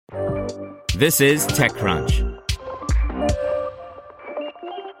This is TechCrunch.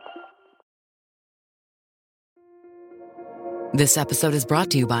 This episode is brought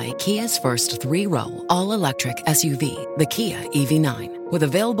to you by Kia's first three-row, all-electric SUV, the Kia EV9, with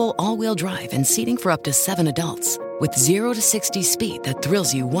available all-wheel drive and seating for up to 7 adults, with 0 to 60 speed that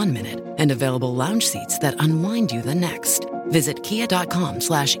thrills you 1 minute and available lounge seats that unwind you the next. Visit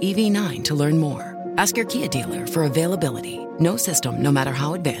kia.com/EV9 to learn more. Ask your Kia dealer for availability. No system, no matter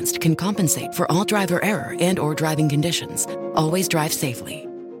how advanced, can compensate for all driver error and or driving conditions. Always drive safely.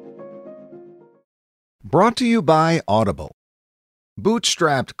 Brought to you by Audible.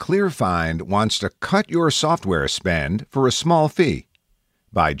 Bootstrapped Clearfind wants to cut your software spend for a small fee.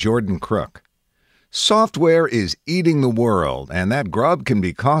 By Jordan Crook. Software is eating the world, and that grub can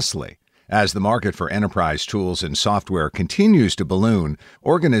be costly. As the market for enterprise tools and software continues to balloon,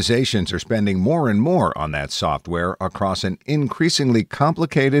 organizations are spending more and more on that software across an increasingly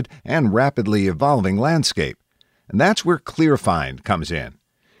complicated and rapidly evolving landscape. And that's where Clearfind comes in.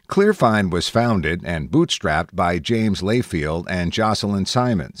 Clearfind was founded and bootstrapped by James Layfield and Jocelyn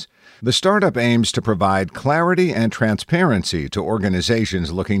Simons. The startup aims to provide clarity and transparency to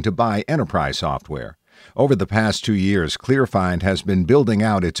organizations looking to buy enterprise software. Over the past 2 years, Clearfind has been building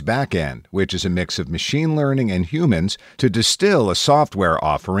out its back end, which is a mix of machine learning and humans, to distill a software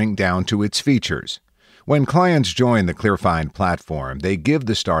offering down to its features. When clients join the Clearfind platform, they give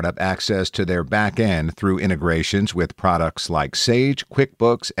the startup access to their back end through integrations with products like Sage,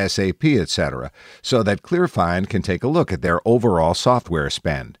 QuickBooks, SAP, etc., so that Clearfind can take a look at their overall software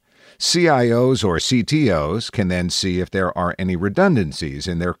spend. CIOs or CTOs can then see if there are any redundancies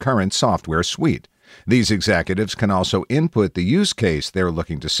in their current software suite. These executives can also input the use case they're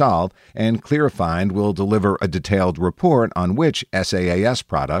looking to solve, and Clearfind will deliver a detailed report on which SaaS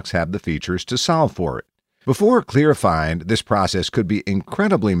products have the features to solve for it. Before Clearfind, this process could be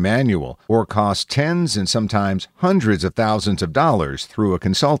incredibly manual or cost tens and sometimes hundreds of thousands of dollars through a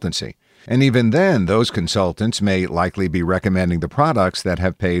consultancy. And even then, those consultants may likely be recommending the products that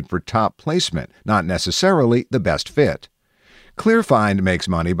have paid for top placement, not necessarily the best fit. Clearfind makes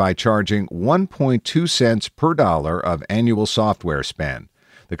money by charging 1.2 cents per dollar of annual software spend.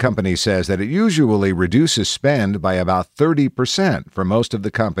 The company says that it usually reduces spend by about 30% for most of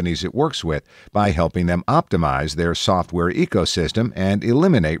the companies it works with by helping them optimize their software ecosystem and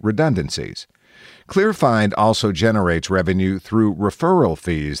eliminate redundancies. Clearfind also generates revenue through referral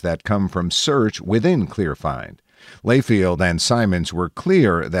fees that come from search within Clearfind. Layfield and Simons were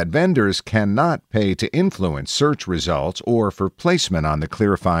clear that vendors cannot pay to influence search results or for placement on the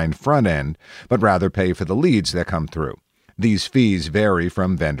Clearfind front end, but rather pay for the leads that come through. These fees vary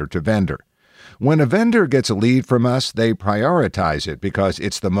from vendor to vendor. When a vendor gets a lead from us, they prioritize it because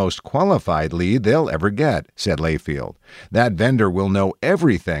it's the most qualified lead they'll ever get, said Layfield. That vendor will know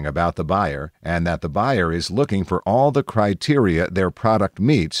everything about the buyer and that the buyer is looking for all the criteria their product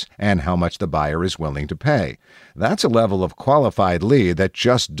meets and how much the buyer is willing to pay. That's a level of qualified lead that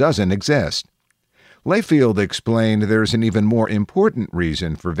just doesn't exist. Layfield explained there's an even more important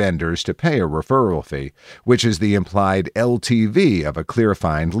reason for vendors to pay a referral fee, which is the implied LTV of a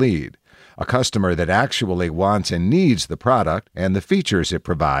Clearfind lead. A customer that actually wants and needs the product and the features it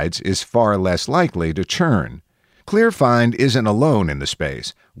provides is far less likely to churn. Clearfind isn't alone in the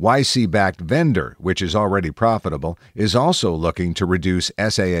space. YC-backed Vendor, which is already profitable, is also looking to reduce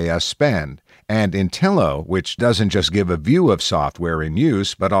SaaS spend. And Intello, which doesn't just give a view of software in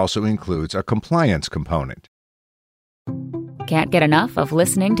use, but also includes a compliance component. Can't get enough of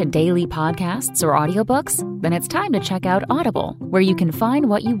listening to daily podcasts or audiobooks? Then it's time to check out Audible, where you can find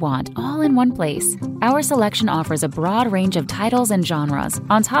what you want all in one place. Our selection offers a broad range of titles and genres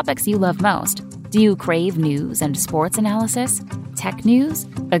on topics you love most. Do you crave news and sports analysis? Tech news?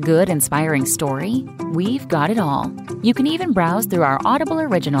 A good, inspiring story? We've got it all. You can even browse through our Audible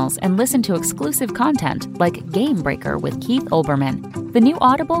originals and listen to exclusive content like Game Breaker with Keith Olbermann. The new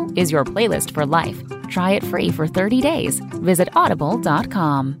Audible is your playlist for life. Try it free for 30 days. Visit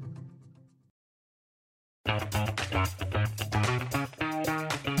audible.com.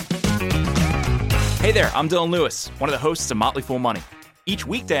 Hey there, I'm Dylan Lewis, one of the hosts of Motley Fool Money. Each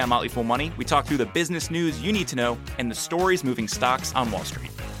weekday on Motley Fool Money, we talk through the business news you need to know and the stories moving stocks on Wall Street.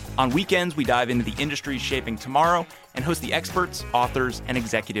 On weekends, we dive into the industries shaping tomorrow and host the experts, authors, and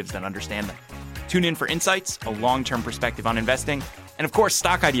executives that understand them. Tune in for insights, a long-term perspective on investing, and of course,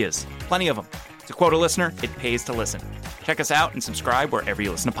 stock ideas. Plenty of them. To quote a listener, it pays to listen. Check us out and subscribe wherever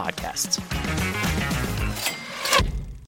you listen to podcasts.